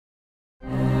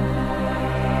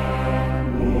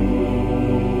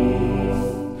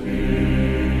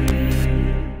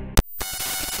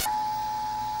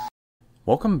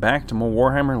Welcome back to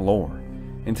more Warhammer lore.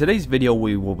 In today's video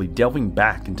we will be delving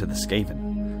back into the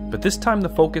Skaven, but this time the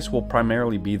focus will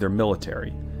primarily be their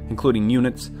military, including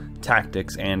units,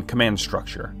 tactics, and command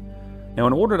structure. Now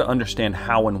in order to understand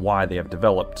how and why they have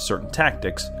developed certain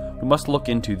tactics, we must look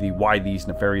into why these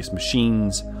nefarious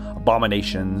machines,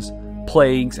 abominations,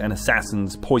 plagues, and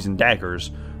assassins' poison daggers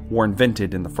were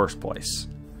invented in the first place.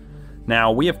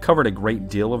 Now, we have covered a great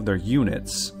deal of their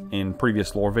units in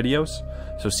previous lore videos,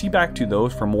 so see back to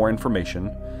those for more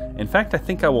information. In fact, I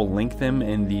think I will link them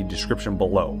in the description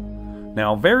below.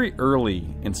 Now, very early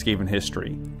in Skaven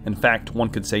history, in fact, one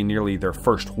could say nearly their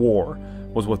first war,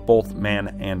 was with both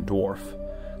man and dwarf.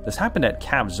 This happened at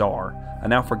Kavzar, a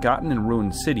now forgotten and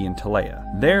ruined city in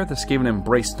Telea. There, the Skaven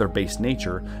embraced their base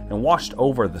nature and washed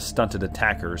over the stunted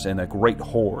attackers in a great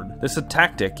horde. This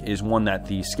tactic is one that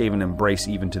the Skaven embrace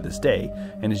even to this day,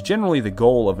 and is generally the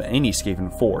goal of any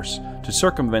Skaven force to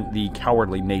circumvent the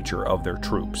cowardly nature of their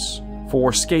troops.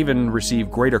 For Skaven receive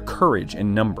greater courage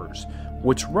in numbers,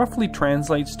 which roughly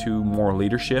translates to more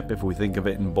leadership if we think of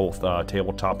it in both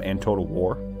tabletop and Total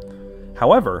War.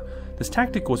 However, this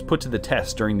tactic was put to the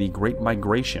test during the Great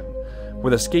Migration, where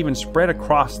the Skaven spread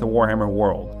across the Warhammer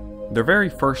world. Their very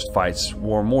first fights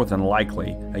were more than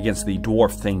likely against the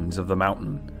dwarf things of the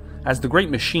mountain, as the great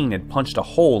machine had punched a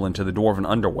hole into the dwarven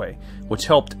underway, which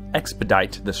helped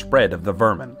expedite the spread of the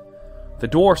vermin. The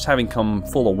dwarfs, having come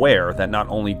full aware that not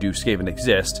only do Skaven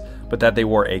exist, but that they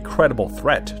were a credible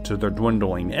threat to their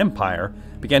dwindling empire,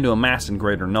 began to amass in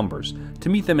greater numbers to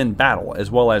meet them in battle, as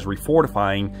well as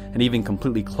refortifying and even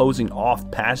completely closing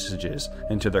off passages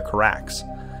into their caracs,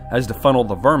 as to funnel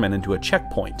the vermin into a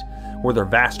checkpoint, where their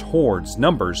vast hordes'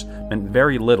 numbers meant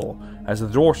very little, as the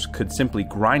dwarfs could simply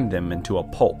grind them into a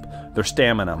pulp, their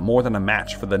stamina more than a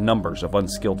match for the numbers of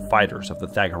unskilled fighters of the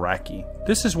Thagaraki.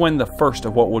 This is when the first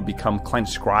of what would become Clan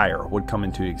Scryer would come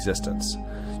into existence.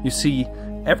 You see,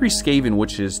 every Skaven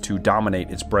wishes to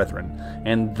dominate its brethren,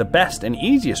 and the best and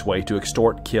easiest way to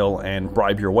extort, kill, and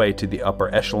bribe your way to the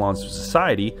upper echelons of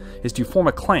society is to form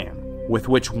a clan, with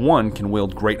which one can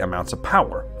wield great amounts of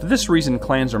power. For this reason,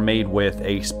 clans are made with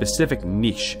a specific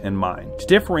niche in mind, to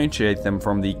differentiate them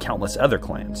from the countless other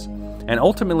clans, and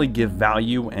ultimately give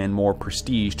value and more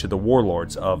prestige to the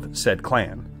warlords of said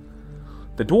clan.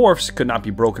 The dwarfs could not be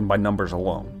broken by numbers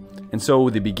alone, and so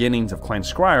the beginnings of Clan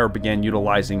Scryer began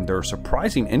utilizing their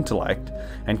surprising intellect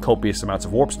and copious amounts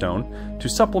of warpstone to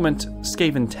supplement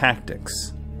Skaven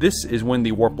tactics. This is when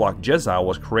the warplock Jezal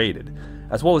was created,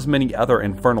 as well as many other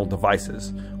infernal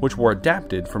devices, which were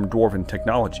adapted from dwarven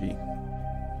technology.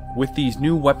 With these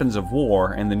new weapons of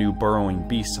war and the new burrowing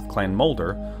beasts of Clan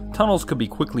Moulder, tunnels could be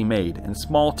quickly made, and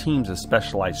small teams of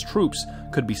specialized troops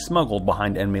could be smuggled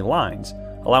behind enemy lines,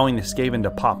 allowing the Skaven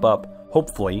to pop up,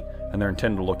 hopefully, in their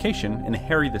intended location, and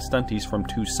harry the stunties from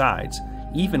two sides,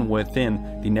 even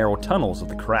within the narrow tunnels of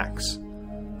the caracs.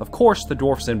 Of course, the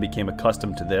dwarfs then became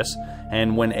accustomed to this,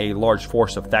 and when a large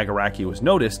force of Thagaraki was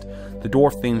noticed, the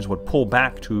dwarf things would pull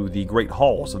back to the great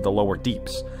halls of the lower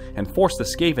deeps, and force the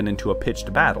Skaven into a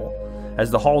pitched battle, as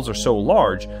the halls are so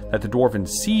large that the dwarven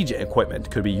siege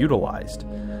equipment could be utilized.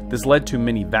 This led to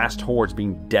many vast hordes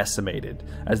being decimated,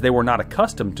 as they were not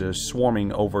accustomed to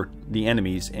swarming over the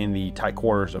enemies in the tight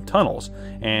quarters of tunnels,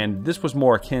 and this was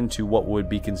more akin to what would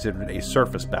be considered a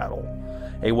surface battle,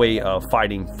 a way of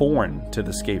fighting foreign to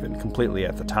the Skaven completely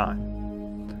at the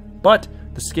time. But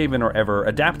the Skaven are ever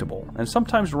adaptable, and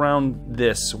sometimes around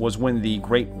this was when the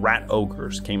great rat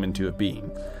ogres came into being,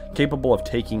 capable of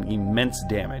taking immense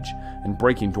damage and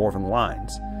breaking dwarven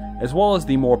lines, as well as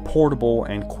the more portable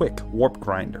and quick warp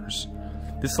grinders.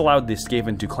 This allowed the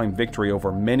Skaven to claim victory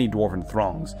over many dwarven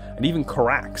throngs, and even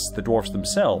caracs the dwarfs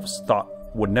themselves thought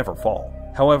would never fall.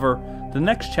 However, the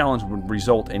next challenge would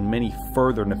result in many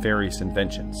further nefarious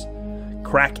inventions.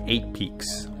 Crack 8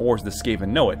 Peaks, or as the Skaven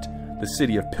know it, the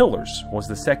City of Pillars, was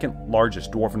the second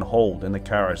largest dwarven hold in the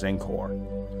Kara's Encore.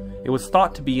 It was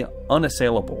thought to be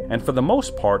unassailable, and for the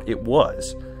most part it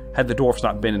was, had the dwarfs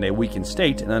not been in a weakened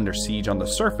state and under siege on the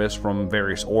surface from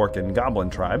various orc and goblin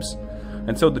tribes,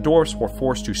 and so the dwarfs were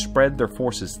forced to spread their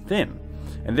forces thin,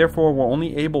 and therefore were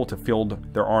only able to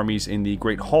field their armies in the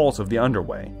great halls of the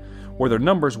underway, where their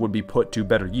numbers would be put to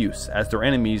better use, as their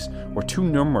enemies were too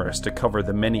numerous to cover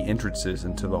the many entrances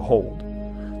into the hold.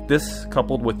 This,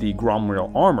 coupled with the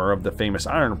Gromriel armor of the famous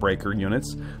Ironbreaker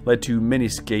units, led to many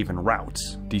Skaven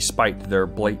routs, despite their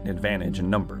blatant advantage in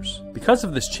numbers. Because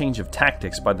of this change of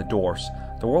tactics by the dwarfs,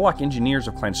 the warlock engineers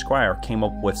of Clan Scryer came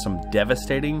up with some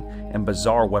devastating and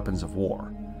bizarre weapons of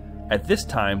war. At this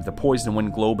time, the poison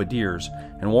wind globadiers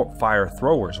and warp fire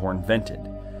throwers were invented,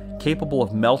 capable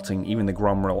of melting even the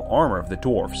grummeral armor of the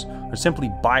dwarfs, or simply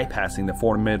bypassing the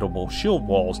formidable shield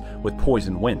walls with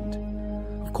poison wind.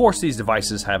 Of course, these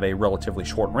devices have a relatively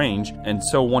short range, and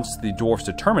so once the dwarfs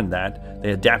determined that,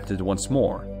 they adapted once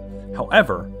more.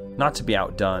 However, not to be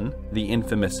outdone, the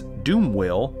infamous Doom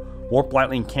Wheel, Warp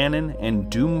Lightning Cannon, and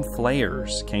Doom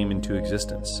Flayers came into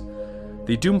existence.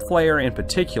 The Doom Flayer in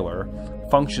particular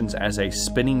functions as a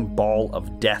spinning ball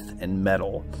of death and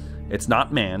metal. It's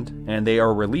not manned, and they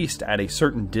are released at a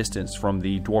certain distance from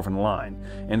the dwarven line,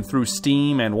 and through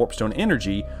steam and warpstone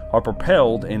energy are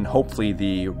propelled in hopefully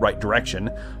the right direction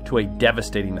to a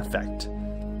devastating effect.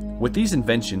 With these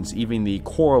inventions, even the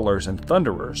Quarrelers and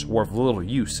Thunderers were of little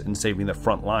use in saving the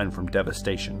front line from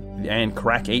devastation, and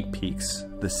Crack 8 Peaks,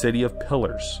 the City of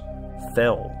Pillars,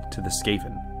 fell to the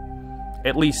Skaven.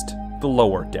 At least, the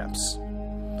lower depths.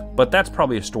 But that's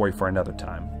probably a story for another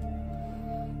time.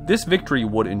 This victory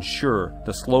would ensure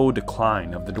the slow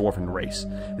decline of the dwarven race,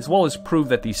 as well as prove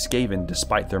that the Skaven,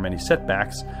 despite their many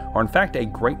setbacks, are in fact a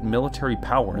great military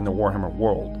power in the Warhammer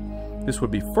world. This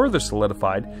would be further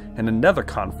solidified in another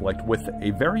conflict with a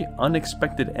very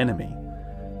unexpected enemy.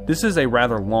 This is a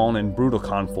rather long and brutal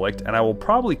conflict, and I will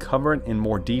probably cover it in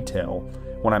more detail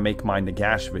when I make my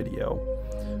Nagash video.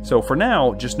 So for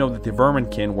now, just know that the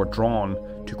Verminkin were drawn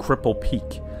to Cripple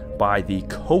Peak by the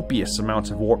copious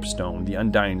amounts of warpstone the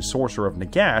undying sorcerer of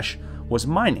Nagash was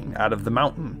mining out of the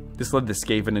mountain. This led the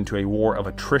Skaven into a war of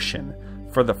attrition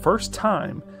for the first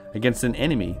time against an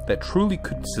enemy that truly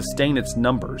could sustain its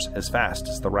numbers as fast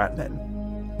as the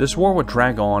Ratmen. This war would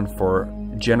drag on for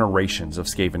generations of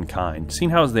Skaven kind. Seeing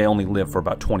how they only live for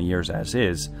about 20 years as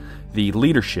is, the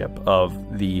leadership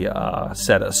of the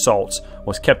said assaults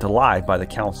was kept alive by the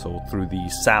council through the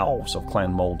salves of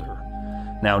Clan Moulder.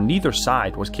 Now, neither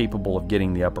side was capable of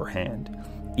getting the upper hand.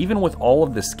 Even with all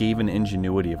of the Skaven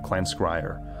ingenuity of Clan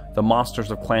Scryer, the monsters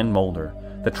of Clan Moulder,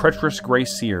 the treacherous Grey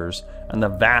Seers, and the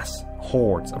vast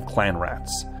hordes of Clan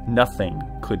Rats, nothing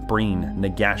could bring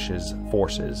Nagash's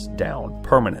forces down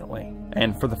permanently.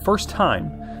 And for the first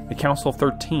time, the Council of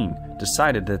 13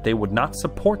 decided that they would not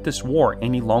support this war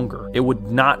any longer. It would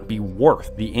not be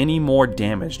worth any more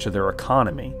damage to their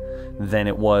economy than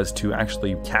it was to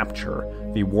actually capture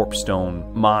the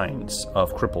warpstone mines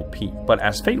of Crippled Peak. But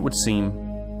as fate would seem,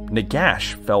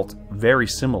 Nagash felt very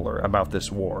similar about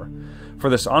this war, for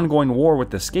this ongoing war with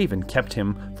the Skaven kept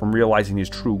him from realizing his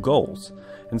true goals,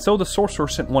 and so the sorcerer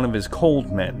sent one of his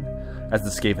cold men, as the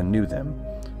Skaven knew them,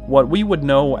 what we would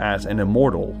know as an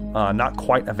immortal, not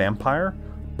quite a vampire,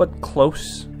 but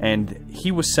close, and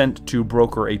he was sent to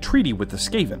broker a treaty with the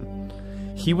Skaven.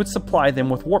 He would supply them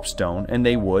with warpstone, and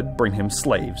they would bring him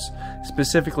slaves,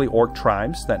 specifically orc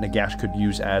tribes that Nagash could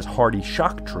use as hardy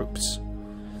shock troops.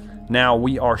 Now,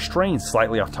 we are straying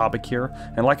slightly off topic here,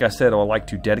 and like I said, I would like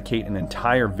to dedicate an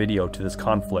entire video to this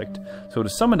conflict. So to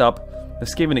sum it up, the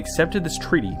Skaven accepted this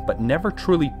treaty, but never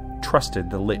truly trusted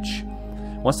the Lich.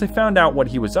 Once they found out what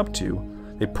he was up to,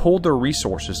 they pulled their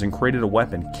resources and created a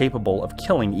weapon capable of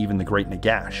killing even the great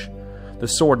Nagash. The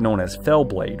sword known as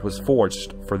Fellblade was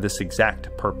forged for this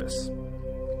exact purpose.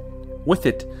 With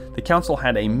it, the council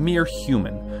had a mere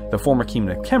human, the former king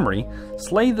of Khemri,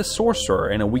 slay the sorcerer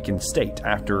in a weakened state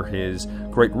after his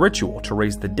great ritual to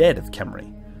raise the dead of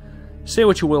Khemri. Say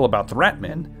what you will about the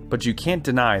Ratmen, but you can't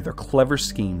deny their clever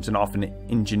schemes and often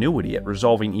ingenuity at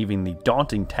resolving even the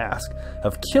daunting task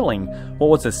of killing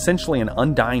what was essentially an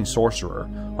undying sorcerer,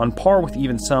 on par with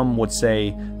even some would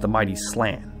say the mighty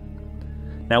Slan.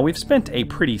 Now, we've spent a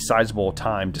pretty sizable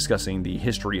time discussing the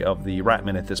history of the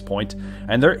Ratmen at this point,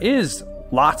 and there is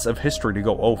lots of history to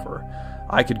go over.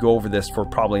 I could go over this for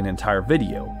probably an entire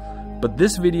video, but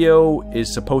this video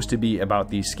is supposed to be about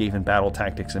the Skaven battle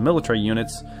tactics and military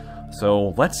units,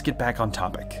 so let's get back on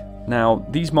topic. Now,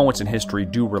 these moments in history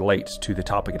do relate to the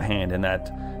topic at hand in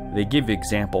that they give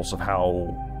examples of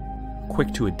how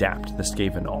quick to adapt the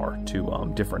Skaven are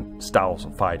to different styles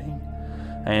of fighting.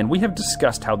 And we have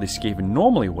discussed how the Skaven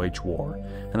normally wage war,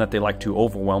 and that they like to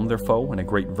overwhelm their foe in a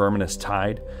great verminous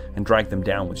tide and drag them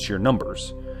down with sheer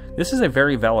numbers. This is a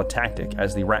very valid tactic,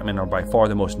 as the Ratmen are by far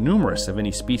the most numerous of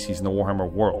any species in the Warhammer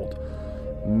world.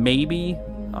 Maybe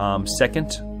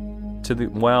second to the,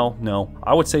 well, no,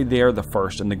 I would say they're the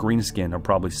first, and the Greenskin are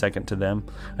probably second to them,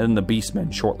 and then the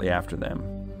Beastmen shortly after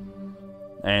them.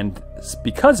 And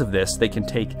because of this, they can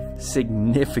take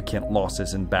significant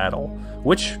losses in battle,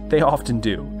 which they often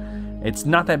do. It's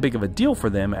not that big of a deal for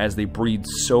them, as they breed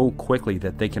so quickly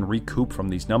that they can recoup from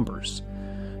these numbers.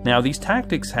 Now, these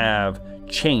tactics have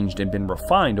changed and been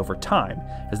refined over time,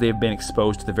 as they have been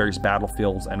exposed to the various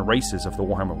battlefields and races of the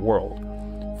Warhammer world.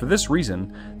 For this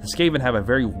reason, the Skaven have a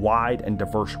very wide and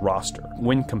diverse roster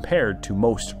when compared to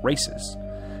most races,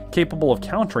 capable of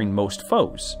countering most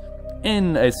foes,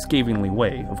 in a Skavenly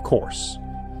way, of course.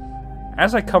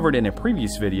 As I covered in a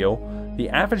previous video, the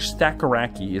average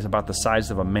Thakuraki is about the size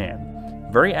of a man,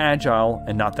 very agile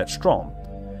and not that strong.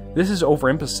 This is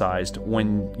overemphasized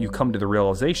when you come to the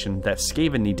realization that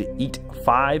Skaven need to eat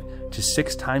 5 to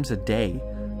 6 times a day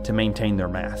to maintain their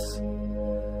mass.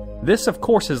 This, of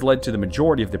course, has led to the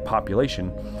majority of the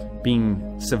population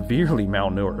being severely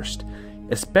malnourished,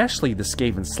 especially the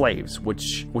Skaven slaves,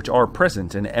 which are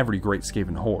present in every great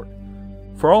Skaven horde.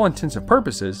 For all intents and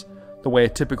purposes, the way a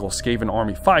typical Skaven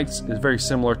army fights is very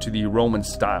similar to the Roman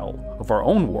style of our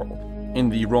own world. In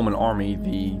the Roman army,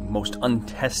 the most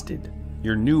untested,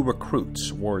 your new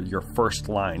recruits, or your first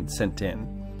line sent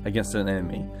in against an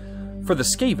enemy. For the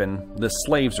Skaven, the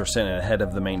slaves are sent ahead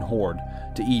of the main horde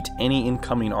to eat any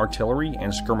incoming artillery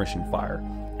and skirmishing fire,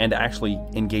 and actually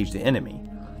engage the enemy.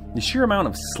 The sheer amount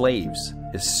of slaves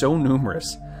is so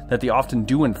numerous that they often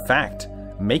do in fact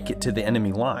make it to the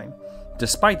enemy line,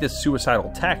 despite this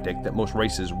suicidal tactic that most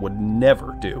races would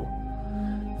never do.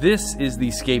 This is the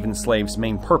Skaven slaves'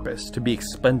 main purpose, to be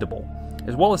expendable,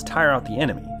 as well as tire out the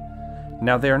enemy.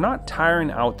 Now, they are not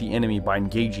tiring out the enemy by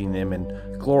engaging them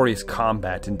in glorious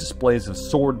combat and displays of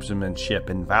swordsmanship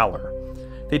and valor.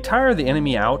 They tire the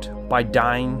enemy out by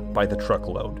dying by the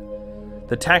truckload.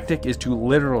 The tactic is to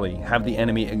literally have the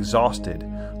enemy exhausted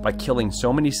by killing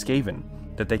so many Skaven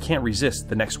that they can't resist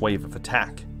the next wave of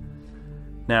attack.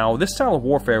 Now, this style of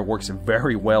warfare works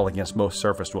very well against most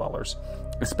surface dwellers,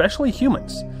 especially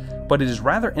humans, but it is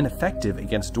rather ineffective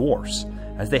against dwarfs,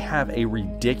 as they have a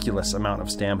ridiculous amount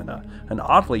of stamina, and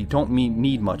oddly don't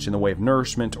need much in the way of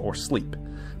nourishment or sleep.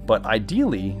 But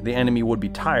ideally, the enemy would be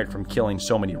tired from killing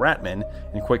so many ratmen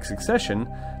in quick succession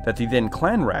that the then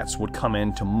clan rats would come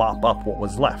in to mop up what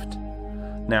was left.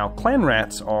 Now, clan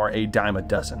rats are a dime a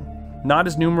dozen, not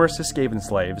as numerous as Skaven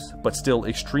slaves, but still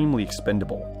extremely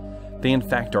expendable. They in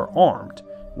fact are armed,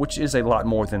 which is a lot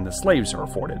more than the slaves are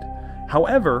afforded.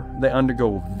 However, they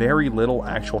undergo very little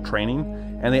actual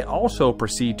training, and they also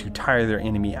proceed to tire their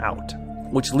enemy out,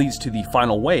 which leads to the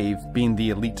final wave being the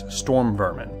elite Storm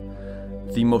Vermin,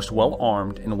 the most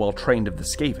well-armed and well-trained of the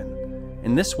Skaven.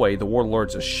 In this way, the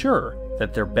warlords assure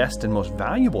that their best and most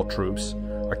valuable troops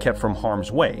are kept from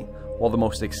harm's way, while the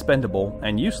most expendable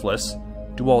and useless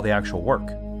do all the actual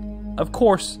work. Of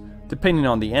course, depending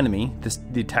on the enemy,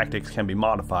 the tactics can be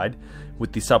modified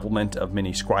with the supplement of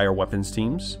many scryer weapons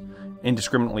teams,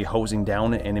 indiscriminately hosing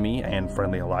down an enemy and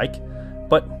friendly alike.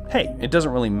 But hey, it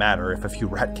doesn't really matter if a few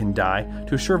rat can die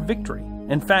to assure victory.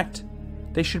 In fact,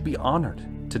 they should be honored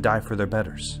to die for their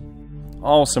betters.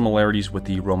 All similarities with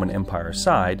the Roman Empire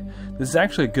aside, this is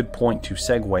actually a good point to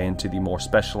segue into the more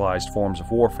specialized forms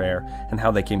of warfare and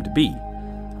how they came to be.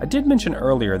 I did mention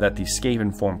earlier that the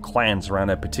Skaven form clans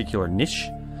around a particular niche.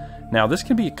 Now, this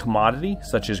can be a commodity,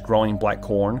 such as growing black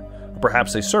corn, or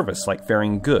perhaps a service like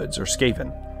ferrying goods or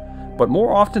Skaven. But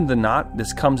more often than not,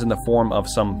 this comes in the form of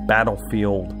some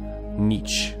battlefield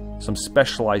niche, some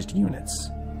specialized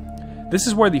units. This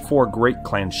is where the 4 great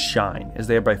clans shine, as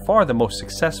they are by far the most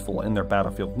successful in their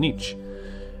battlefield niche.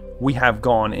 We have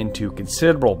gone into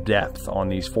considerable depth on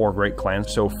these 4 great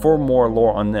clans, so for more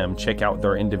lore on them, check out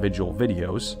their individual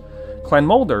videos. Clan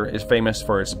Moulder is famous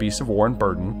for its Beasts of War and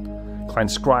Burden, Clan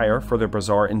Scryer for their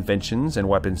bizarre inventions and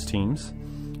weapons teams,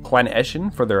 Clan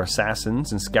Eshin for their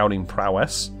assassins and scouting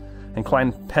prowess, and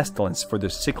Clan Pestilence for their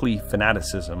sickly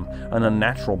fanaticism and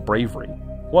unnatural bravery.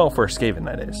 Well, for a Skaven,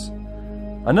 that is.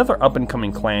 Another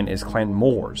up-and-coming clan is Clan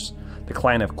Moors, the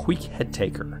clan of Queek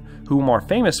Headtaker, whom are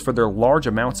famous for their large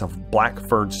amounts of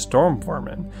black-furred storm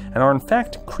vermin, and are in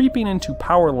fact creeping into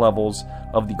power levels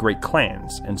of the Great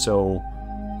Clans, and so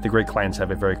the Great Clans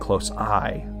have a very close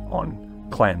eye on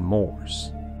Clan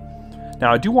Moors.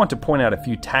 Now, I do want to point out a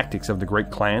few tactics of the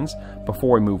Great Clans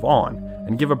before we move on,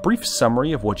 and give a brief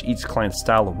summary of which each clan's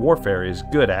style of warfare is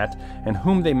good at, and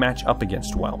whom they match up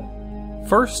against well.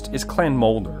 First is Clan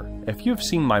Moulder. If you have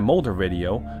seen my Moulder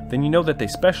video, then you know that they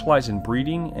specialize in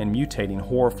breeding and mutating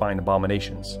horrifying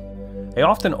abominations. A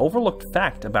often overlooked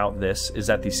fact about this is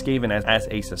that the Skaven as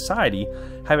a society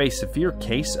have a severe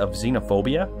case of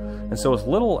xenophobia, and so as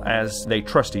little as they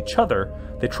trust each other,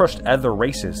 they trust other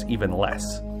races even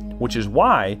less. Which is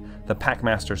why the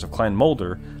Packmasters of Clan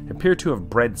Moulder appear to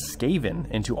have bred Skaven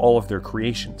into all of their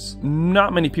creations.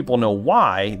 Not many people know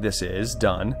why this is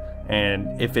done,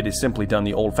 and if it is simply done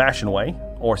the old-fashioned way,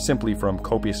 or simply from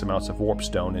copious amounts of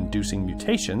warpstone inducing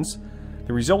mutations,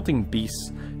 the resulting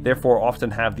beasts therefore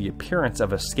often have the appearance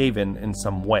of a Skaven in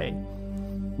some way,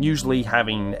 usually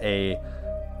having a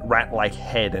rat-like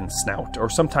head and snout, or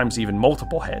sometimes even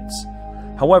multiple heads.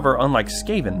 However, unlike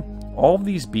Skaven, all of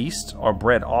these beasts are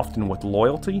bred often with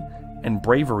loyalty and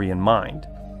bravery in mind.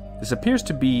 This appears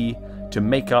to be to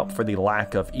make up for the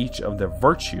lack of each of the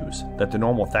virtues that the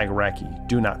normal Thagaraki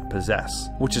do not possess,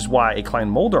 which is why a Clan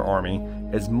Moulder army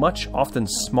is much often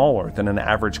smaller than an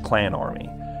average clan army,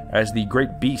 as the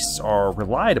great beasts are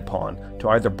relied upon to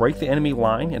either break the enemy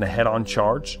line in a head-on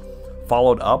charge,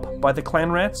 followed up by the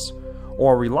clan rats,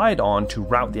 or relied on to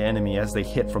rout the enemy as they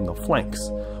hit from the flanks,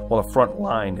 while the front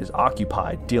line is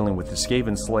occupied dealing with the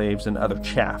Skaven slaves and other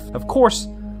chaff. Of course,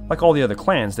 like all the other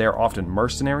clans, they are often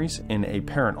mercenaries in a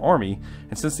parent army,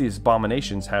 and since these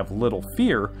abominations have little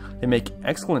fear, they make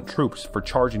excellent troops for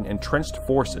charging entrenched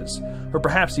forces, or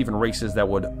perhaps even races that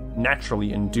would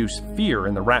naturally induce fear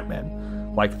in the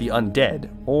Ratmen, like the Undead,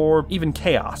 or even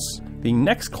Chaos. The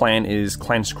next clan is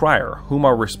Clan Scryer, whom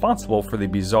are responsible for the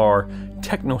bizarre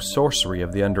techno-sorcery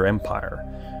of the Under Empire.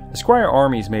 The Scryer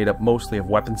army is made up mostly of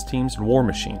weapons teams and war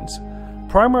machines,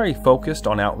 primarily focused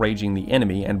on outraging the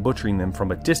enemy and butchering them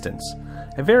from a distance,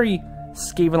 a very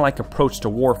Skaven-like approach to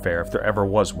warfare if there ever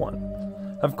was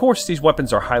one. Of course, these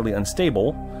weapons are highly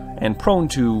unstable and prone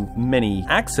to many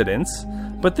accidents,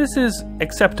 but this is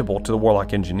acceptable to the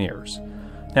Warlock Engineers.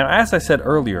 Now, as I said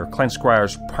earlier, Clan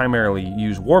Scryers primarily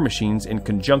use war machines in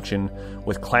conjunction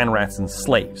with clan rats and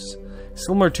slaves.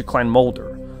 Similar to Clan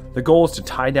Moulder, the goal is to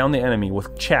tie down the enemy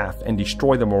with chaff and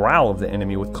destroy the morale of the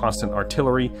enemy with constant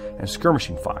artillery and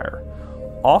skirmishing fire,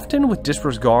 often with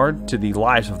disregard to the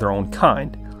lives of their own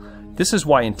kind. This is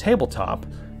why in tabletop,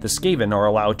 the Skaven are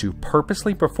allowed to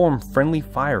purposely perform friendly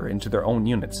fire into their own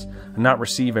units and not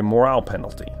receive a morale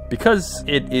penalty, because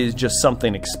it is just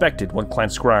something expected when Clan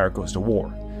Scryer goes to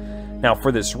war. Now,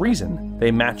 for this reason,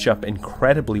 they match up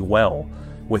incredibly well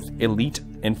with elite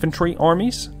infantry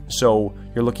armies, so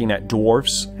you're looking at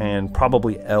dwarves and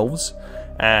probably elves,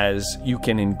 as you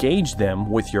can engage them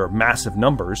with your massive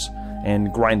numbers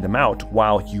and grind them out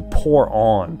while you pour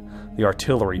on the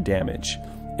artillery damage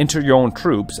into your own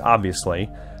troops, obviously,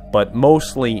 but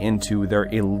mostly into their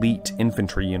elite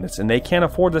infantry units, and they can't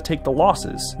afford to take the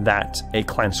losses that a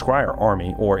Clan Scryer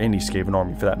army, or any Skaven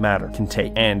army for that matter, can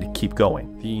take and keep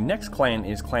going. The next clan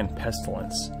is Clan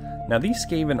Pestilence. Now, these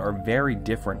Skaven are very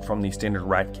different from the standard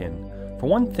Ratkin. For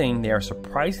one thing, they are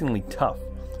surprisingly tough,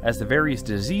 as the various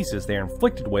diseases they are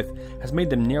inflicted with has made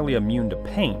them nearly immune to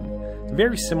pain,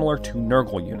 very similar to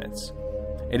Nurgle units.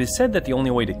 It is said that the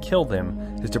only way to kill them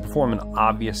is to perform an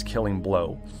obvious killing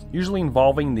blow, usually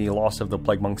involving the loss of the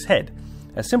Plague Monk's head,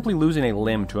 as simply losing a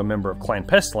limb to a member of Clan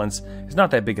Pestilence is not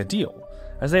that big a deal,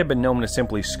 as they have been known to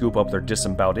simply scoop up their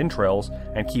disemboweled entrails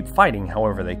and keep fighting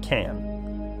however they can.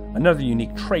 Another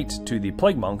unique trait to the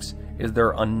Plague Monks is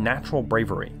their unnatural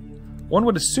bravery. One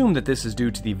would assume that this is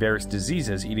due to the various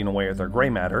diseases eating away at their grey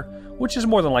matter, which is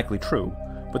more than likely true,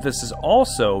 but this is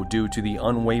also due to the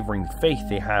unwavering faith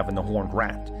they have in the Horned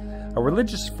Rat, a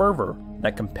religious fervor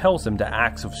that compels them to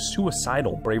acts of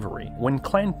suicidal bravery. When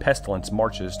Clan Pestilence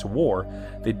marches to war,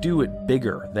 they do it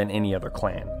bigger than any other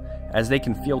clan, as they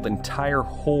can field entire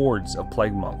hordes of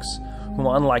Plague Monks, who,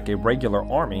 unlike a regular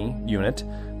army unit,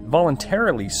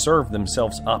 voluntarily serve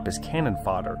themselves up as cannon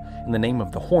fodder in the name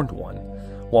of the Horned One,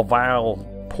 while vile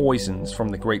poisons from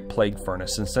the Great Plague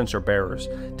Furnace and Censer Bearers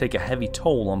take a heavy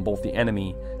toll on both the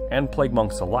enemy and Plague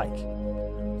Monks alike.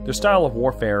 Their style of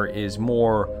warfare is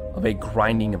more of a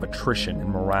grinding of attrition and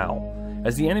morale,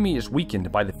 as the enemy is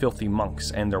weakened by the filthy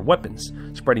monks and their weapons,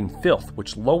 spreading filth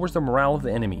which lowers the morale of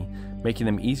the enemy, making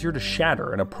them easier to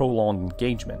shatter in a prolonged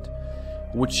engagement,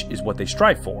 which is what they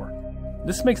strive for.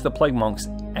 This makes the Plague Monks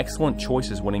excellent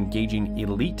choices when engaging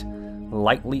elite,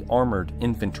 lightly armored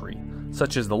infantry,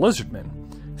 such as the Lizardmen,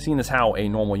 seeing as how a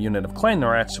normal unit of clan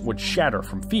rats would shatter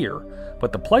from fear,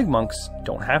 but the Plague Monks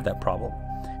don't have that problem,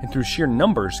 and through sheer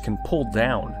numbers can pull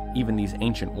down even these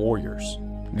ancient warriors.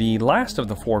 The last of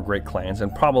the four great clans,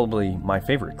 and probably my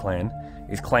favorite clan,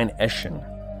 is Clan Eshin.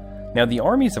 Now, the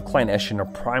armies of Clan Eshin are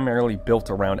primarily built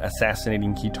around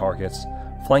assassinating key targets,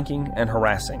 flanking, and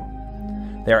harassing.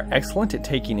 They are excellent at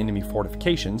taking enemy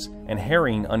fortifications and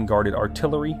harrying unguarded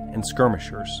artillery and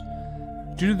skirmishers.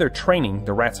 Due to their training,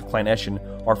 the rats of Clan Eshin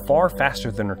are far faster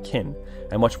than their kin,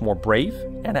 and much more brave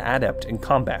and adept in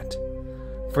combat.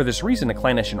 For this reason, a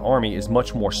Clan Eshin army is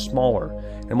much more smaller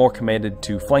and more committed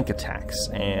to flank attacks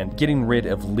and getting rid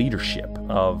of leadership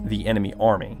of the enemy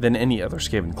army than any other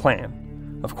Skaven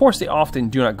clan. Of course, they often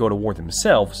do not go to war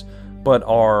themselves, but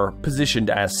are positioned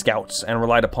as scouts and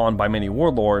relied upon by many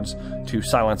warlords to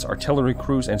silence artillery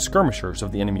crews and skirmishers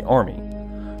of the enemy army,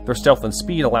 their stealth and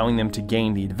speed allowing them to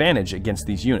gain the advantage against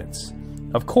these units.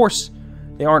 Of course,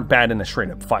 they aren't bad in a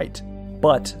straight-up fight,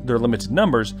 but their limited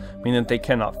numbers mean that they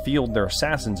cannot field their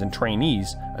assassins and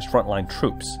trainees as frontline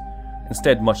troops.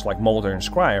 Instead, much like Mulder and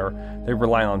Scryer, they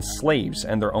rely on slaves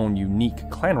and their own unique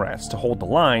clan rats to hold the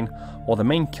line, while the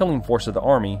main killing force of the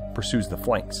army pursues the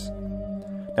flanks.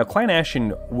 Now, Clan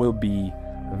Ashen will be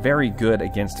very good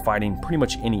against fighting pretty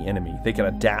much any enemy. They can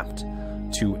adapt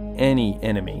to any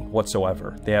enemy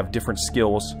whatsoever. They have different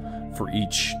skills for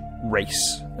each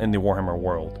race in the Warhammer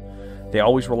world. They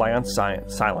always rely on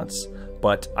silence,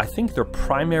 but I think their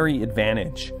primary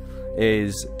advantage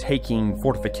is taking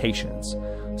fortifications.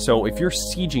 So if you're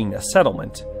sieging a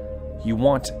settlement, you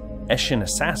want Eshin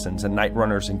assassins and night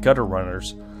runners and gutter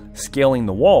runners scaling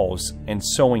the walls and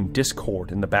sowing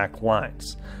discord in the back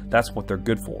lines. That's what they're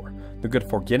good for. They're good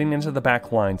for getting into the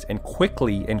back lines and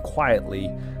quickly and quietly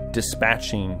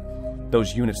dispatching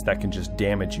those units that can just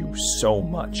damage you so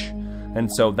much.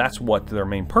 And so that's what their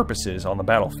main purpose is on the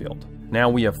battlefield. Now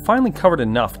we have finally covered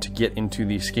enough to get into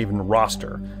the Skaven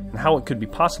roster and how it could be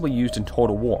possibly used in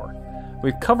Total War.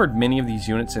 We've covered many of these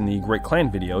units in the Great Clan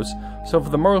videos, so for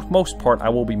the most part I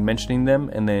will be mentioning them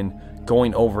and then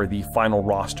going over the final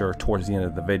roster towards the end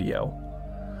of the video.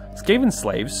 Skaven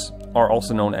slaves are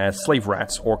also known as slave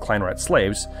rats or clan rat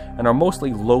slaves, and are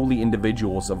mostly lowly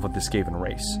individuals of the Skaven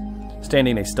race.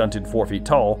 Standing a stunted 4 feet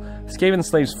tall, Skaven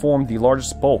slaves form the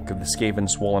largest bulk of the Skaven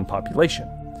swollen population.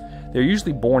 They are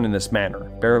usually born in this manner,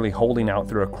 barely holding out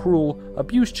through a cruel,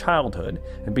 abused childhood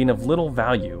and being of little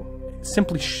value,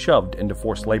 simply shoved into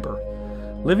forced labor.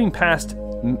 Living past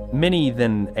many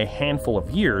than a handful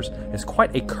of years is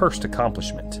quite a cursed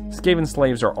accomplishment. Skaven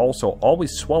slaves are also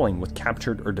always swelling with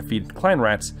captured or defeated clan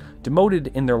rats, demoted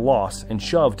in their loss and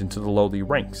shoved into the lowly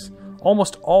ranks.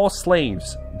 Almost all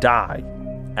slaves die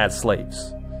as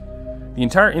slaves. The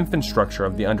entire infrastructure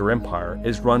of the Under Empire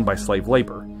is run by slave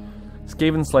labor.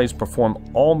 Skaven slaves perform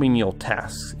all menial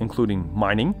tasks, including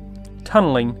mining,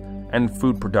 tunneling, and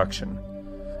food production.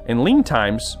 In lean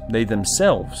times, they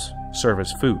themselves serve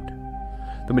as food.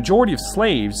 The majority of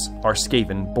slaves are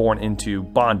Skaven born into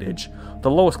bondage,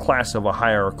 the lowest class of a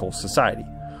hierarchical society.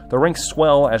 The ranks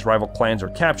swell as rival clans are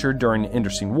captured during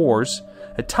internecine wars.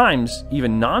 At times,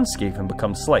 even non-Skaven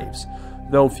become slaves,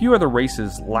 though few other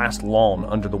races last long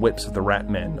under the whips of the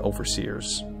Ratmen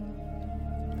overseers.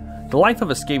 The life of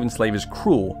a Skaven slave is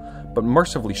cruel, but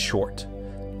mercifully short.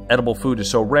 Edible food is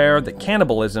so rare that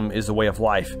cannibalism is the way of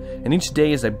life, and each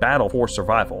day is a battle for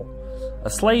survival. A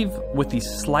slave with the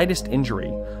slightest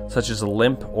injury, such as a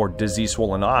limp or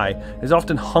disease-swollen eye, is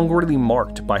often hungrily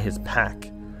marked by his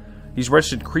pack. These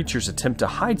wretched creatures attempt to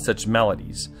hide such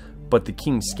maladies, but the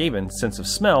King Skaven's sense of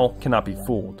smell cannot be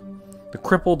fooled. The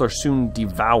crippled are soon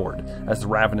devoured as the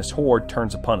ravenous horde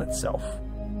turns upon itself.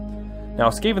 Now,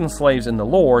 Skaven slaves in the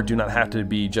lore do not have to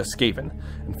be just Skaven.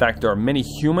 In fact, there are many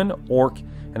human, orc,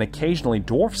 and occasionally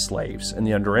dwarf slaves in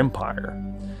the Under Empire.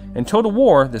 In Total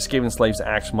War, the Skaven slaves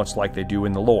act much like they do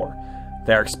in the lore.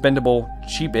 They are expendable,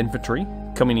 cheap infantry,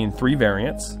 coming in 3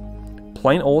 variants: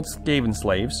 plain old Skaven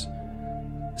slaves,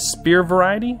 spear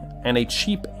variety, and a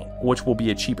cheap, which will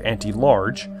be a cheap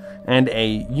anti-large, and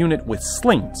a unit with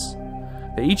slings.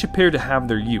 They each appear to have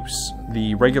their use.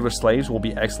 The regular slaves will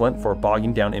be excellent for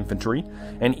bogging down infantry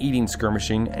and eating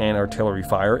skirmishing and artillery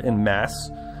fire in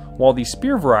mass, while the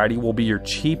spear variety will be your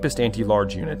cheapest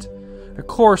anti-large unit. Of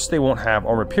course, they won't have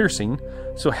armor piercing,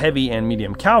 so heavy and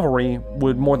medium cavalry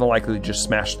would more than likely just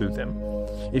smash through them,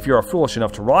 if you are foolish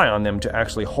enough to rely on them to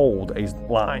actually hold a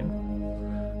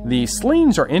line. The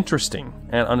slings are interesting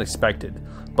and unexpected,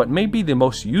 but may be the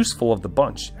most useful of the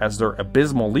bunch, as their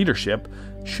abysmal leadership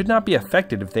should not be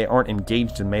affected if they aren't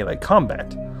engaged in melee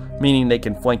combat, meaning they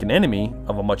can flank an enemy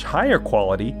of a much higher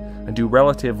quality and do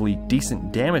relatively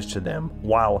decent damage to them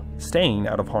while staying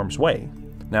out of harm's way.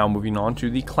 Now moving on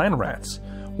to the clan rats,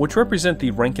 which represent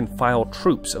the rank and file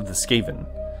troops of the Skaven.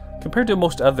 Compared to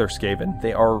most other Skaven,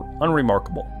 they are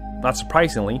unremarkable. Not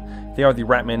surprisingly, they are the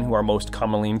ratmen who are most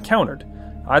commonly encountered,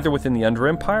 either within the Under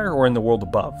Empire or in the world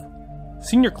above.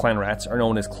 Senior clan rats are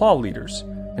known as claw leaders,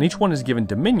 and each one is given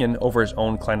dominion over his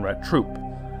own clan rat troop.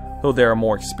 Though they are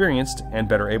more experienced and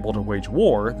better able to wage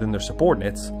war than their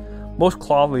subordinates, most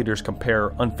claw leaders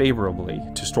compare unfavorably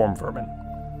to storm vermin.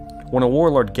 When a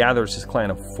warlord gathers his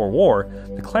clan for war,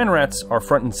 the clan rats are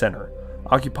front and center,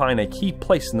 occupying a key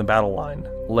place in the battle line,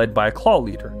 led by a claw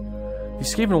leader. The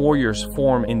Skaven warriors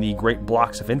form in the great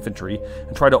blocks of infantry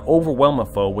and try to overwhelm a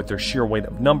foe with their sheer weight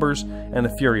of numbers and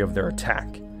the fury of their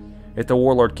attack. If the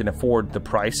warlord can afford the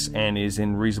price and is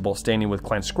in reasonable standing with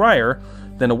Clan Scryer,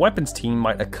 then a weapons team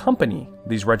might accompany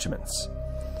these regiments.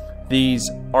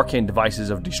 These arcane devices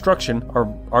of destruction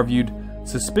are viewed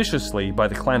suspiciously by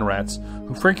the clan rats,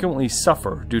 who frequently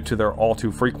suffer due to their all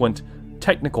too frequent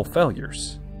technical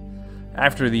failures.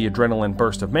 After the adrenaline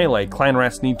burst of melee, clan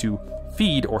rats need to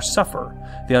feed or suffer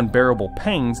the unbearable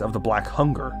pangs of the Black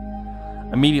Hunger.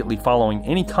 Immediately following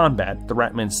any combat, the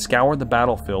ratmen scour the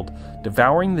battlefield,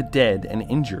 devouring the dead and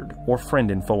injured, or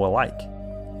friend and foe alike.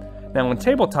 Now in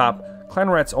tabletop, clan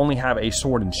rats only have a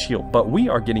sword and shield, but we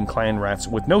are getting clan rats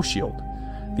with no shield.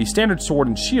 The standard sword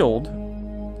and shield,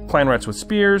 clan rats with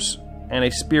spears, and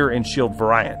a spear and shield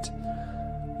variant.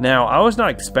 Now, I was not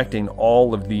expecting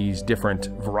all of these different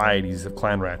varieties of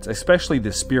clan rats, especially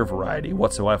the spear variety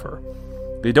whatsoever.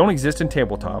 They don't exist in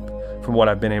tabletop, from what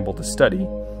I've been able to study,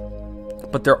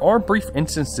 but there are brief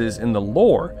instances in the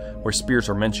lore where spears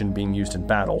are mentioned being used in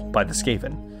battle by the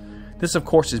Skaven. This of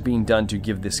course is being done to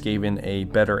give the Skaven a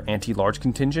better anti-large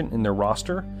contingent in their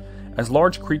roster, as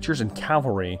large creatures and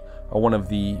cavalry are one of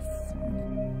the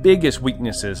biggest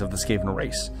weaknesses of the Skaven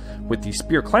race. With the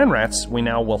spear clan rats, we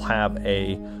now will have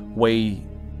a way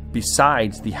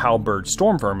besides the halberd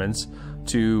storm vermins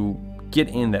to get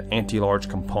in that anti-large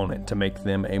component to make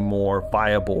them a more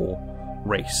viable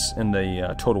race in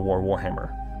the Total War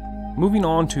Warhammer. Moving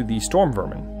on to the storm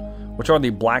vermin, which are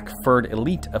the black-furred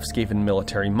elite of Skaven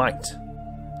military might.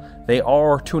 They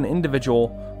are, to an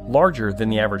individual, larger than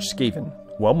the average Skaven,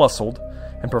 well-muscled,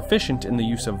 and proficient in the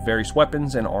use of various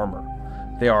weapons and armor.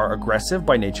 They are aggressive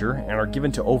by nature and are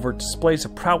given to overt displays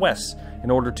of prowess in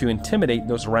order to intimidate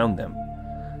those around them.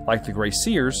 Like the Grey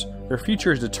Seers, their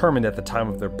future is determined at the time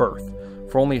of their birth,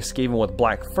 for only a Skaven with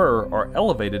black fur are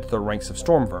elevated to the ranks of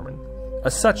storm vermin.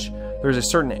 As such, there is a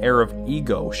certain air of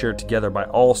ego shared together by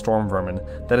all storm vermin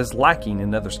that is lacking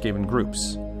in other Skaven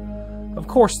groups. Of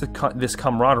course, this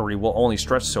camaraderie will only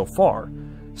stretch so far.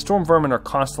 Storm vermin are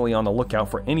constantly on the lookout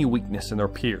for any weakness in their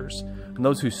peers, and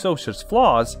those who show such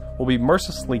flaws will be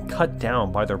mercilessly cut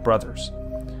down by their brothers.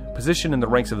 Position in the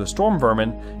ranks of the storm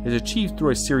vermin is achieved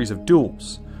through a series of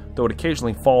duels, though it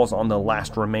occasionally falls on the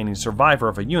last remaining survivor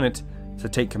of a unit to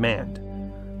take command.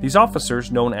 These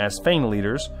officers, known as Fang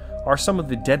Leaders, are some of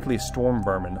the deadliest storm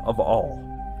vermin of all.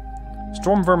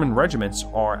 Storm vermin regiments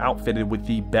are outfitted with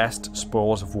the best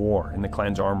spoils of war in the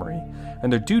clan's armory,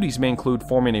 and their duties may include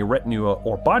forming a retinue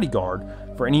or bodyguard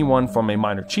for anyone from a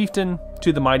minor chieftain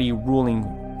to the mighty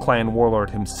ruling clan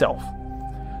warlord himself.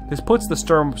 This puts the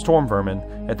storm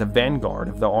vermin at the vanguard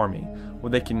of the army, where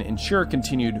they can ensure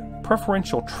continued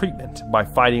preferential treatment by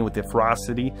fighting with the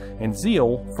ferocity and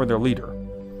zeal for their leader.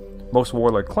 Most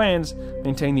warlord clans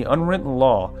maintain the unwritten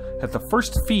law that the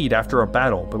first feed after a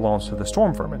battle belongs to the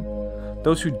storm vermin.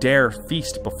 Those who dare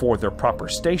feast before their proper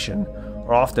station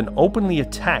are often openly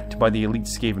attacked by the elite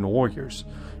Skaven warriors,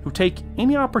 who take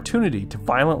any opportunity to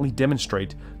violently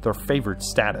demonstrate their favored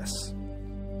status.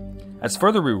 As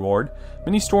further reward,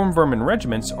 many storm vermin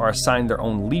regiments are assigned their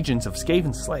own legions of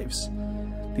Skaven slaves.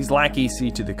 These lackeys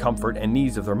see to the comfort and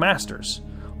needs of their masters.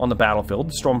 On the battlefield,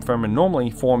 the storm vermin normally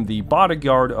form the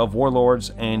bodyguard of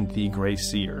warlords and the Grey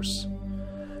Seers.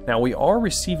 Now, we are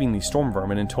receiving the storm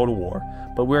vermin in Total War,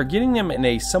 but we are getting them in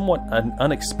a somewhat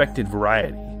unexpected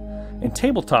variety. In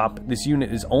tabletop, this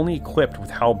unit is only equipped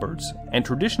with halberds, and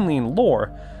traditionally in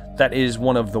lore, that is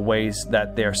one of the ways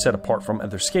that they are set apart from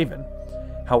other Skaven.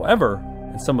 However,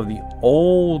 in some of the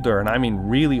older, and I mean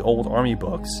really old army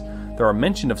books, there are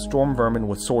mention of storm vermin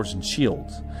with swords and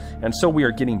shields, and so we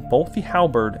are getting both the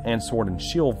halberd and sword and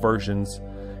shield versions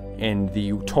in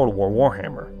the Total War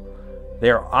Warhammer. They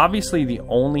are obviously the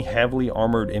only heavily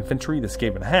armored infantry the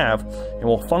Skaven have, and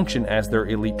will function as their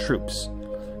elite troops.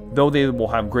 Though they will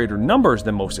have greater numbers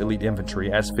than most elite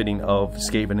infantry, as fitting of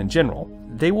Skaven in general,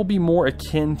 they will be more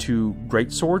akin to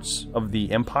greatswords of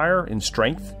the Empire in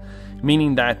strength,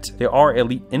 meaning that they are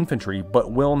elite infantry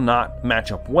but will not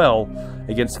match up well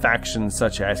against factions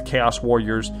such as Chaos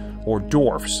Warriors or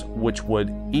Dwarfs, which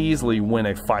would easily win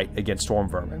a fight against Storm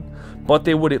Vermin, but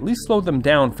they would at least slow them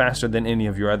down faster than any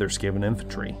of your other Skaven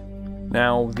infantry.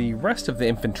 Now, the rest of the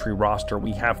infantry roster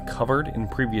we have covered in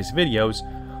previous videos,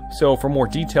 so for more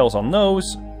details on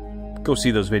those, go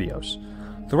see those videos.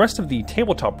 The rest of the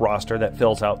tabletop roster that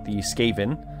fills out the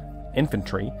Skaven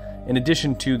infantry, in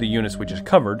addition to the units we just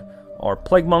covered, are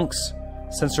Plague Monks,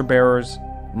 Censer Bearers,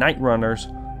 Night Runners,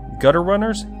 Gutter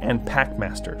Runners, and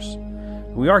Packmasters.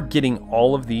 We are getting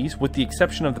all of these with the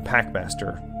exception of the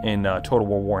Packmaster in Total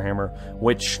War Warhammer,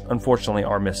 which unfortunately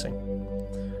are missing.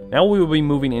 Now we will be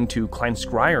moving into Clan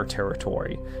Scryer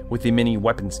territory with the mini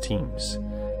weapons teams.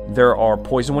 There are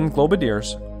Poisonwind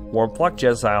Globadiers, Warplock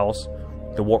Jezails,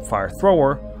 the Warpfire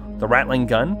Thrower, the Rattling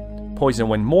Gun,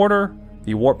 Poisonwind Mortar,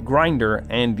 the Warp Grinder,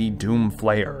 and the Doom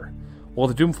Flayer. While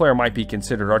the Doom Flayer might be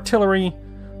considered artillery,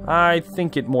 I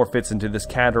think it more fits into this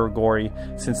category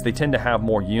since they tend to have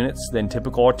more units than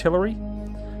typical artillery.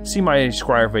 See my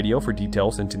Scryer video for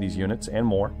details into these units and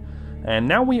more. And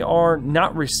now we are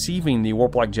not receiving the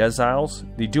Warp-like Jeziles,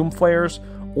 the Doomflayers,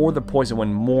 or the Poison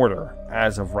Wind Mortar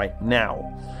as of right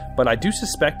now. But I do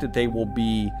suspect that they will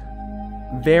be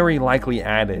very likely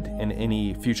added in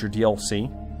any future DLC,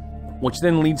 which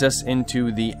then leads us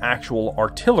into the actual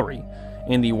artillery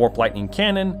in the Warp Lightning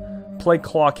Cannon, Plague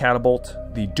Claw Catapult,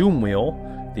 the Doom Wheel,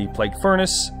 the Plague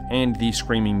Furnace, and the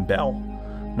Screaming Bell.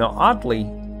 Now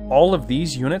oddly, all of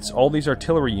these units, all these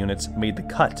artillery units made the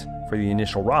cut for the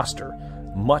initial roster,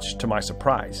 much to my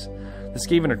surprise. The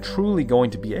Skaven are truly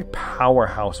going to be a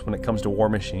powerhouse when it comes to war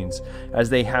machines, as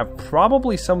they have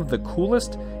probably some of the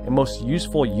coolest and most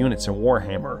useful units in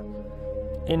Warhammer,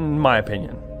 in my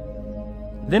opinion.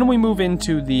 Then we move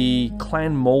into the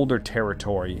Clan Molder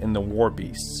territory in the War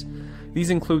Beasts. These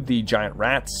include the Giant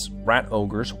Rats, Rat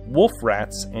Ogres, Wolf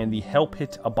Rats, and the Hell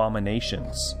Pit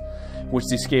Abominations, which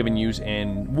the Skaven use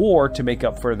in war to make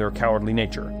up for their cowardly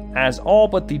nature, as all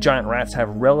but the Giant Rats have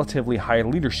relatively high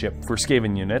leadership for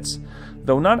Skaven units,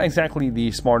 though not exactly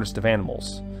the smartest of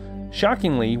animals.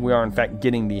 Shockingly, we are in fact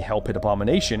getting the Hell Pit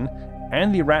Abomination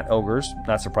and the Rat Ogres,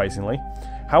 not surprisingly.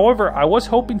 However, I was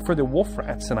hoping for the Wolf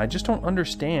Rats, and I just don't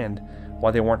understand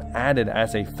why they weren't added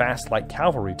as a fast light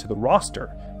cavalry to the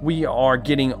roster. We are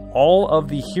getting all of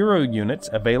the hero units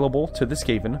available to the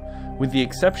Skaven, with the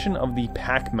exception of the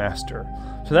Packmaster.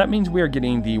 So that means we are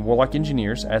getting the Warlock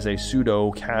Engineers as a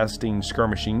pseudo-casting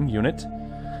skirmishing unit.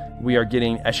 We are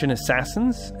getting Eshin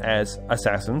Assassins as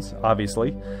assassins,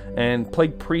 obviously, and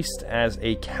Plague Priest as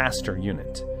a caster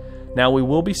unit. Now we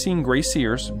will be seeing Grey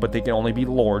Seers, but they can only be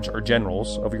lords or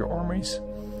generals of your armies,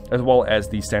 as well as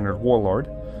the standard warlord.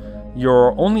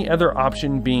 Your only other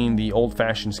option being the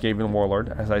old-fashioned Skaven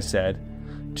warlord, as I said,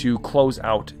 to close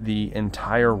out the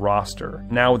entire roster.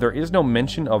 Now there is no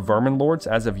mention of Vermin Lords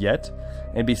as of yet,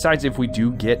 and besides, if we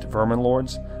do get Vermin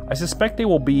Lords, I suspect they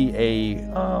will be a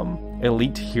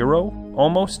elite hero,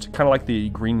 almost, kind of like the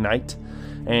Green Knight.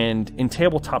 And in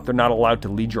tabletop, they're not allowed to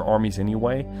lead your armies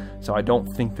anyway, so I don't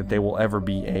think that they will ever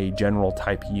be a general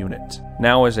type unit.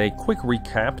 Now, as a quick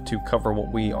recap to cover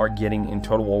what we are getting in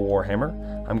Total War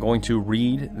Warhammer, I'm going to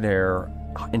read their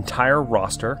entire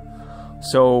roster.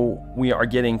 So we are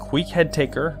getting Queek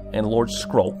Headtaker and Lord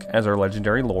Skrolk as our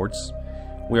legendary lords.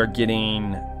 We are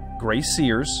getting Grey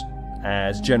Seers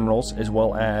as generals, as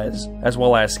well as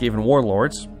Skaven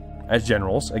warlords as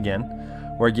generals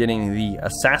again. We're getting the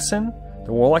Assassin,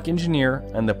 the Warlock Engineer,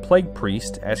 and the Plague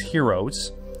Priest as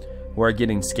heroes. We're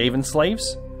getting Skaven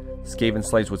Slaves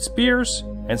with spears,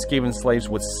 and Skaven Slaves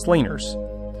with slingers.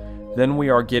 Then we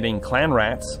are getting Clan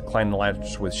Rats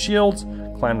with shields,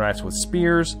 Clan Rats with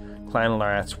spears, Clan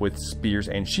Rats with spears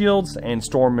and shields, and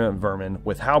Storm Vermin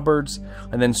with halberds,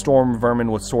 and then Storm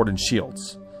Vermin with sword and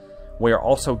shields. We are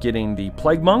also getting the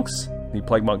Plague Monks, the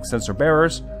Plague Monk Censer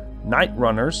Bearers, Night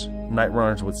Runners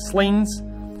with slings,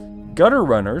 Gutter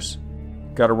Runners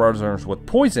with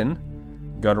poison,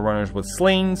 Gutter Runners with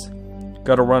slings,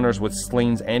 Gutter Runners with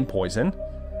slings and poison,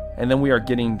 and then we are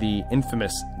getting the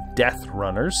infamous Death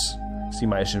Runners. See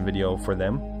my Ishin video for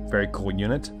them. Very cool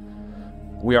unit.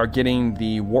 We are getting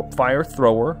the Warp Fire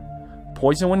Thrower,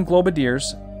 Poison Wind Globadiers,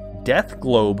 Death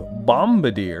Globe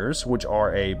Bombardiers, which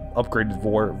are a upgraded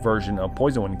version of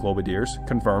Poison Wind Globadiers,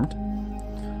 confirmed.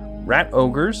 Rat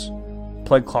Ogres,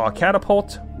 Plague Claw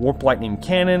Catapult, Warp Lightning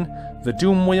Cannon, the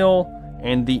Doom Wheel,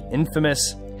 and the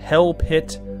infamous Hell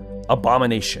Pit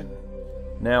Abomination.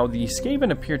 Now, the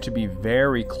Skaven appear to be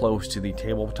very close to the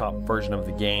tabletop version of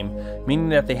the game, meaning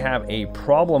that they have a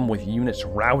problem with units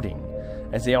routing,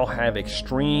 as they all have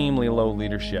extremely low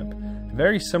leadership,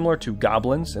 very similar to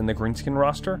Goblins in the Greenskin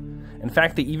roster. In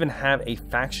fact, they even have a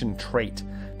faction trait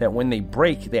that when they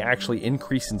break, they actually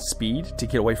increase in speed to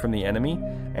get away from the enemy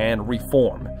and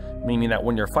reform, meaning that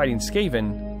when you're fighting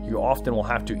Skaven, you often will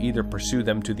have to either pursue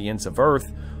them to the ends of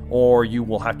Earth, or you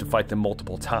will have to fight them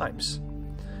multiple times.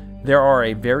 There are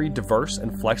a very diverse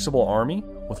and flexible army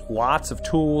with lots of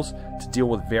tools to deal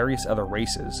with various other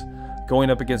races. Going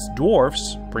up against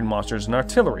dwarfs, bring monsters and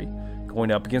artillery.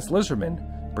 Going up against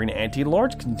lizardmen, bring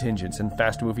anti-large contingents and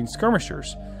fast-moving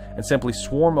skirmishers, and simply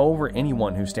swarm over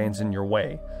anyone who stands in your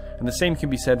way. And the same can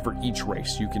be said for each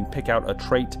race. You can pick out a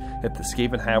trait that the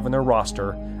Skaven have in their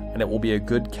roster, and it will be a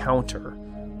good counter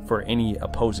for any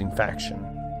opposing faction.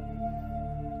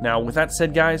 Now, with that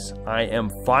said, guys, I am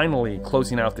finally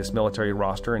closing out this military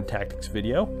roster and tactics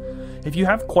video. If you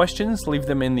have questions, leave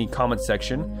them in the comment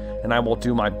section, and I will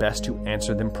do my best to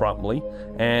answer them promptly.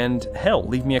 And hell,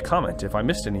 leave me a comment if I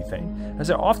missed anything, as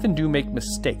I often do make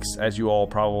mistakes, as you all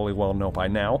probably well know by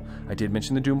now. I did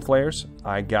mention the Doomflayers.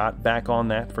 I got back on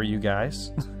that for you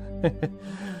guys.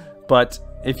 But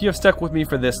if you have stuck with me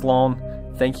for this long,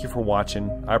 thank you for watching.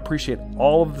 I appreciate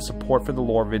all of the support for the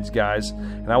lore vids, guys,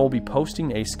 and I will be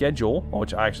posting a schedule,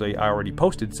 which I already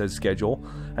posted, says schedule,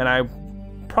 and I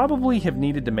probably have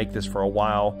needed to make this for a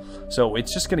while, so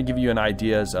it's just going to give you an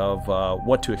ideas of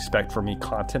what to expect from me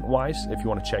content-wise if you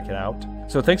want to check it out.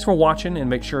 So thanks for watching, and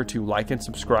make sure to like and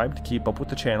subscribe to keep up with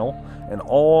the channel and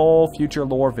all future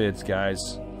lore vids, guys.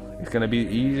 It's going to be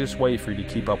the easiest way for you to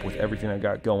keep up with everything I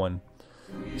got going.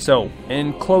 So,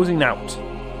 in closing out,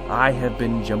 I have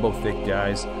been Jumbo Thick,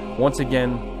 guys. Once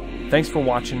again, thanks for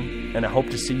watching, and I hope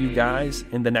to see you guys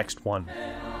in the next one.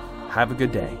 Have a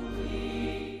good day.